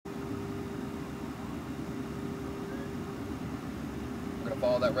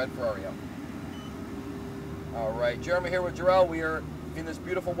follow that red Ferrari out. All right, Jeremy here with Jarrell. We are in this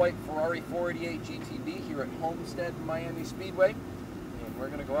beautiful white Ferrari 488 GTB here at Homestead-Miami Speedway. And we're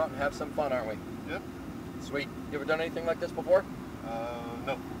gonna go out and have some fun, aren't we? Yep. Sweet. You ever done anything like this before?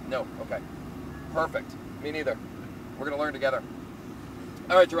 No. No, okay. Perfect. Me neither. We're gonna learn together.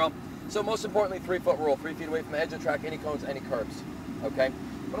 All right, Jerome. So most importantly, 3-foot rule, 3 feet away from the edge of the track, any cones, any curbs, okay?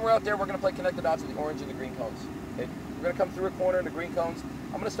 When we're out there, we're gonna play connect the dots with the orange and the green cones, okay? We're gonna come through a corner in the green cones.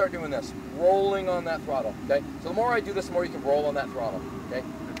 I'm gonna start doing this, rolling on that throttle, okay? So the more I do this, the more you can roll on that throttle, okay?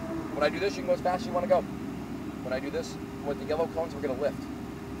 When I do this, you can go as fast as you wanna go. When I do this, with the yellow cones, we're gonna lift.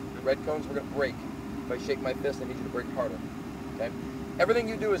 The red cones, we're gonna brake. If I shake my fist, I need you to brake harder, okay? Everything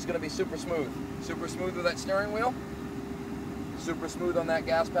you do is gonna be super smooth. Super smooth with that steering wheel, super smooth on that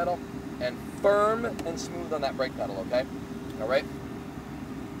gas pedal, and firm and smooth on that brake pedal, okay? All right?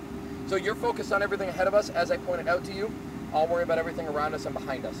 So you're focused on everything ahead of us, as I pointed out to you. I'll worry about everything around us and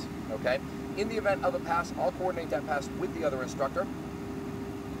behind us, okay? In the event of a pass, I'll coordinate that pass with the other instructor.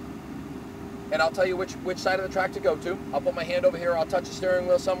 And I'll tell you which side of the track to go to. I'll put my hand over here, I'll touch the steering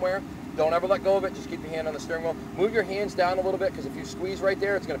wheel somewhere. Don't ever let go of it, just keep your hand on the steering wheel. Move your hands down a little bit, because if you squeeze right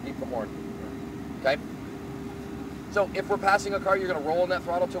there, it's gonna beep the horn, okay? So if we're passing a car, you're gonna roll on that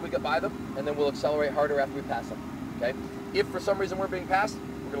throttle till we get by them, and then we'll accelerate harder after we pass them, okay? If for some reason we're being passed,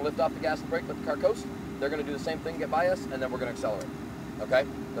 we're gonna lift off the gas and brake, let the car coast. They're gonna do the same thing, get by us, and then we're gonna accelerate, okay?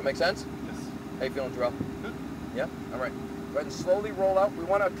 Does that make sense? Yes. How you feeling, Jarrell? Good. Yeah? All right. Go ahead and slowly roll out. We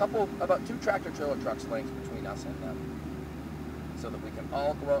want about 2 tractor trailer trucks lengths between us and them, so that we can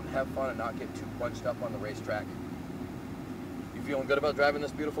all go out and have fun and not get too bunched up on the racetrack. You feeling good about driving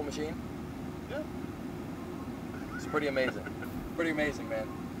this beautiful machine? Yeah. It's pretty amazing. Pretty amazing, man.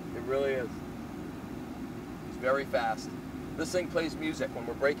 It really is. It's very fast. This thing plays music. When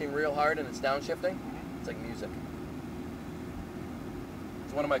we're braking real hard and it's downshifting, it's like music.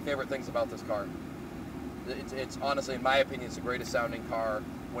 It's one of my favorite things about this car. It's honestly, in my opinion, it's the greatest sounding car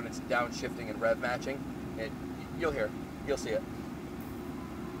when it's downshifting and rev matching. You'll hear, you'll see it.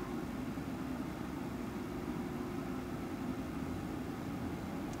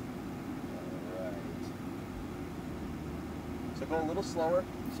 So go a little slower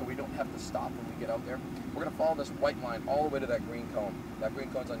so we don't have to stop when we get out there. We're going to follow this white line all the way to that green cone. That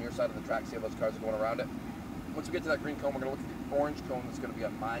green cone's on your side of the track. See how those cars are going around it? Once we get to that green cone, we're going to look at the orange cone that's going to be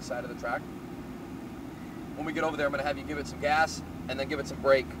on my side of the track. When we get over there, I'm going to have you give it some gas and then give it some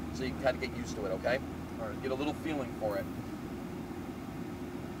brake so you can kind of get used to it, okay? Or get a little feeling for it.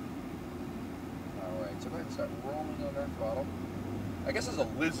 All right, so go ahead and start rolling on that throttle. I guess there's a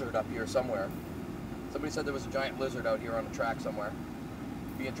lizard up here somewhere. Somebody said there was a giant lizard out here on the track somewhere.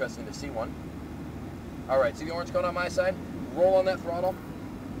 Be interesting to see one. All right, see the orange cone on my side? Roll on that throttle.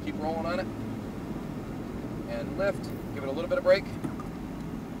 Keep rolling on it. And lift. Give it a little bit of brake.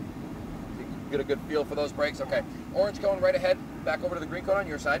 Get a good feel for those brakes. Okay, orange cone right ahead. Back over to the green cone on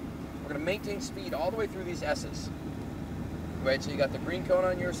your side. We're going to maintain speed all the way through these S's. Right, so you got the green cone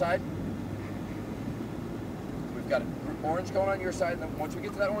on your side. We've got an orange cone on your side. And then once we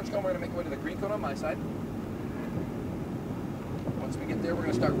get to that orange cone, we're going to make our way to the green cone on my side. Once we get there, we're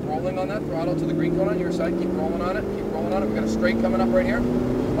going to start rolling on that throttle to the green cone on your side. Keep rolling on it. Keep rolling on it. We've got a straight coming up right here.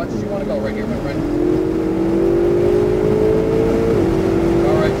 As much as you want to go right here, my friend.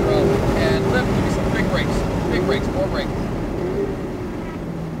 All right, Jarrell. And lift. Give me some big brakes. Big brakes. More brakes.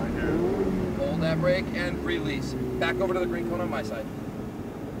 Hold that brake and release. Back over to the green cone on my side.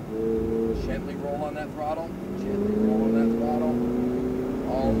 Gently roll on that throttle. Gently roll on that throttle.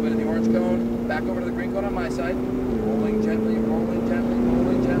 All the way to the orange cone. Back over to the green cone on my side. Rolling gently, rolling gently,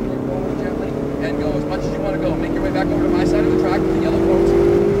 rolling gently, rolling gently. And go as much as you want to go. Make your way back over to my side of the track with the yellow cones.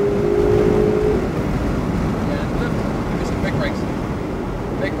 And lift. Give me some big brakes.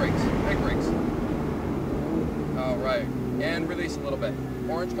 Big brakes. Big brakes. All right. And release a little bit.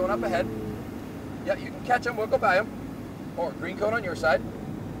 Orange cone up ahead. Yeah, you can catch them. We'll go by them. Or green cone on your side.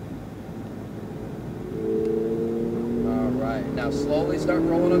 Right, now slowly start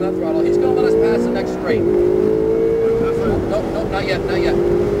rolling on that throttle. He's going to let us pass the next straight. Nope, not yet, not yet.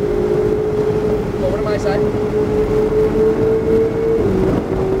 Go over to my side.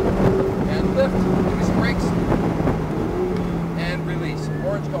 And lift. Give me some brakes. And release.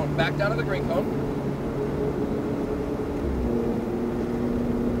 Orange cone. Back down to the green cone.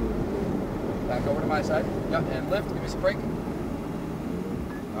 Back over to my side. Yep, and lift. Give me some brake.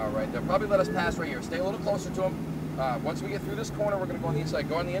 All right, they'll probably let us pass right here. Stay a little closer to them. Once we get through this corner, we're going to go on the inside.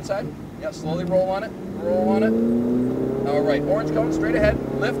 Go on the inside. Yeah, slowly roll on it. Roll on it. All right, orange cone straight ahead.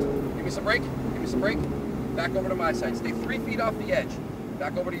 Lift. Give me some brake. Give me some brake. Back over to my side. Stay 3 feet off the edge.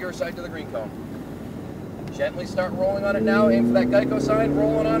 Back over to your side to the green cone. Gently start rolling on it now. Aim for that Geico sign.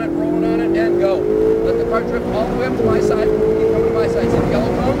 Rolling on it, and go. Let the car drift all the way up to my side. Keep coming to my side. See the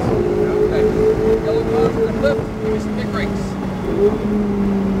yellow cones? Okay. Yellow cones, we're going to lift. Give me some big brakes.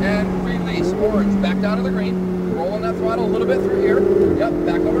 And release. Orange, back down to the green. Rolling that throttle a little bit through here. Yep,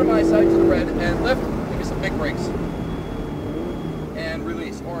 back over to my side to the red. And lift. Give me some big brakes. And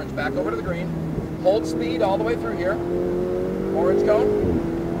release. Orange, back over to the green. Hold speed all the way through here. Orange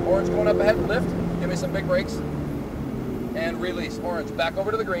cone. Orange going up ahead. Lift. Give me some big brakes. And release. Orange, back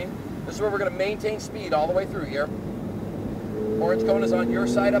over to the green. This is where we're going to maintain speed all the way through here. Orange cone is on your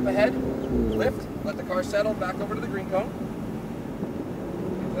side up ahead. Lift. Let the car settle. Back over to the green cone.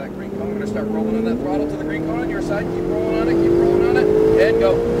 Into that green cone. We're going to start rolling on that throttle to the green cone on your side. Keep rolling on it. Keep rolling on it. And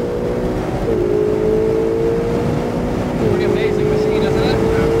go. Pretty amazing machine, isn't it?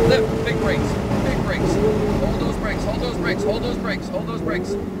 Lift. Big brakes. Big brakes. Hold those brakes. Hold those brakes. Hold those brakes. Hold those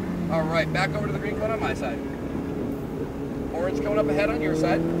brakes. All right. Back over to the green cone on my side. Orange cone up ahead on your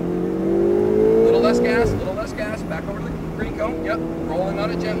side. Little less gas, back over to the green cone. Yep, rolling on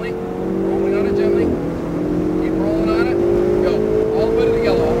it gently, rolling on it gently. Keep rolling on it. Go all the way to the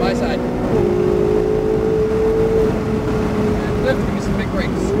yellow on my side. And lift, give me some big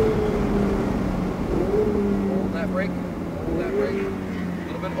brakes. Hold that brake, hold that brake. A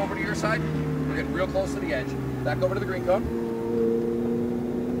little bit over to your side. We're getting real close to the edge. Back over to the green cone.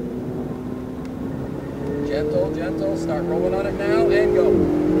 Gentle, gentle, start rolling on it now, and go.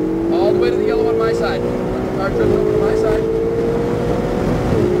 All the way to the yellow on my side. Let the car drift over to my side.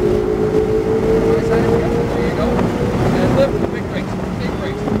 My side, yep, there you go. And lift, big brakes,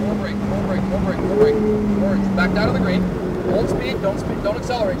 more brake, more brake, more brake, more brake. Orange, back down to the green. Hold speed, don't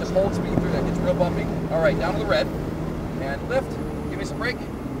accelerate, just hold speed through that. It's real bumpy. All right, down to the red. And lift, give me some brake.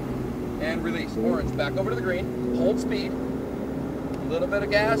 And release. Orange, back over to the green. Hold speed. A little bit of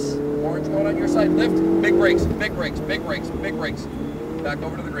gas. Orange going on your side. Lift. Big brakes. Big brakes. Big brakes. Big brakes. Back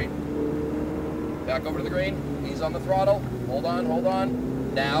over to the green. Back over to the green. Ease on the throttle. Hold on. Hold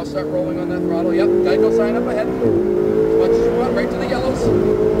on. Now start rolling on that throttle. Yep. Geico sign up ahead. As much as you want. Right to the yellows.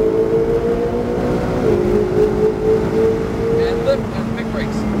 And lift. And big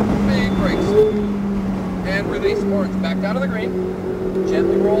brakes. Big brakes. And release. Orange. Back down to the green.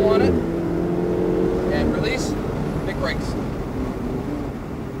 Gently roll on it. And release. Big brakes.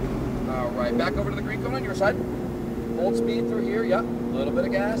 Alright, back over to the green cone on your side. Hold speed through here, yep. A little bit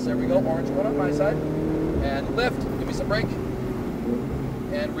of gas, there we go. Orange one on my side. And lift, give me some brake.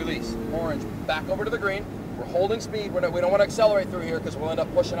 And release. Orange, back over to the green. We're holding speed, we don't want to accelerate through here because we'll end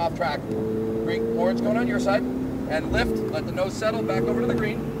up pushing off track. Green, orange going on your side. And lift, let the nose settle, back over to the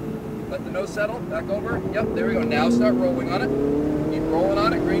green. Let the nose settle, back over. Yep, there we go. Now start rolling on it. Keep rolling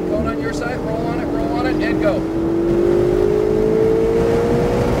on it. Green cone on your side. Roll on it, and go.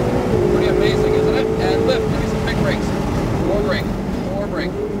 Amazing, isn't it? And lift, give me some big brakes. More brake, more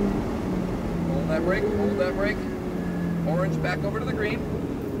brake. Hold that brake, hold that brake. Orange back over to the green.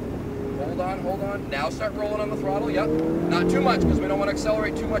 Hold on, hold on. Now start rolling on the throttle, yep. Not too much because we don't want to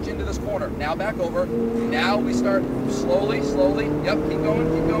accelerate too much into this corner. Now back over. Now we start slowly, slowly. Yep, keep going,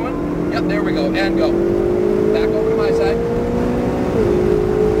 keep going. Yep, there we go, and go. Back over to my side.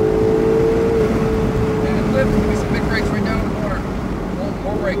 And lift, give me some big brakes right down in the corner.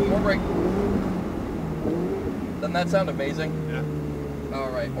 More brake, more brake. Doesn't that sound amazing? Yeah. All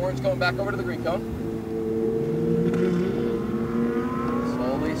right, orange going back over to the green cone.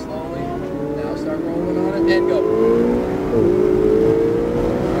 Slowly, slowly. Now start rolling on it and go.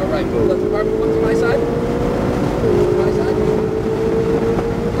 All right, let the car move up to my side. My side.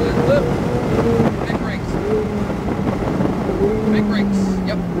 And lift. Big brakes. Big brakes.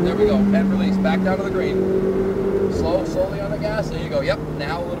 Yep, there we go. And release. Back down to the green. Slowly on the gas. There you go. Yep,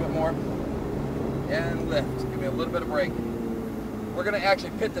 now a little bit more. And lift. Give me a little bit of brake. We're going to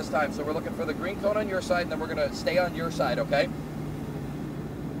actually pit this time, so we're looking for the green cone on your side, and then we're going to stay on your side, okay?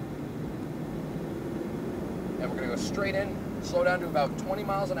 And we're going to go straight in, slow down to about 20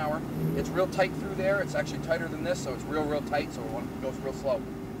 miles an hour. It's real tight through there. It's actually tighter than this, so it's real tight, so we want to go real slow.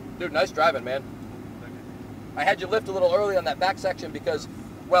 Dude, nice driving, man. I had you lift a little early on that back section because,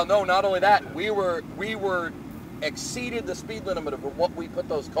 well, no, not only that, we were exceeded the speed limit of what we put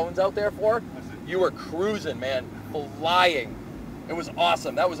those cones out there for. You were cruising, man, flying. It was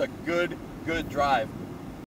awesome. That was a good drive.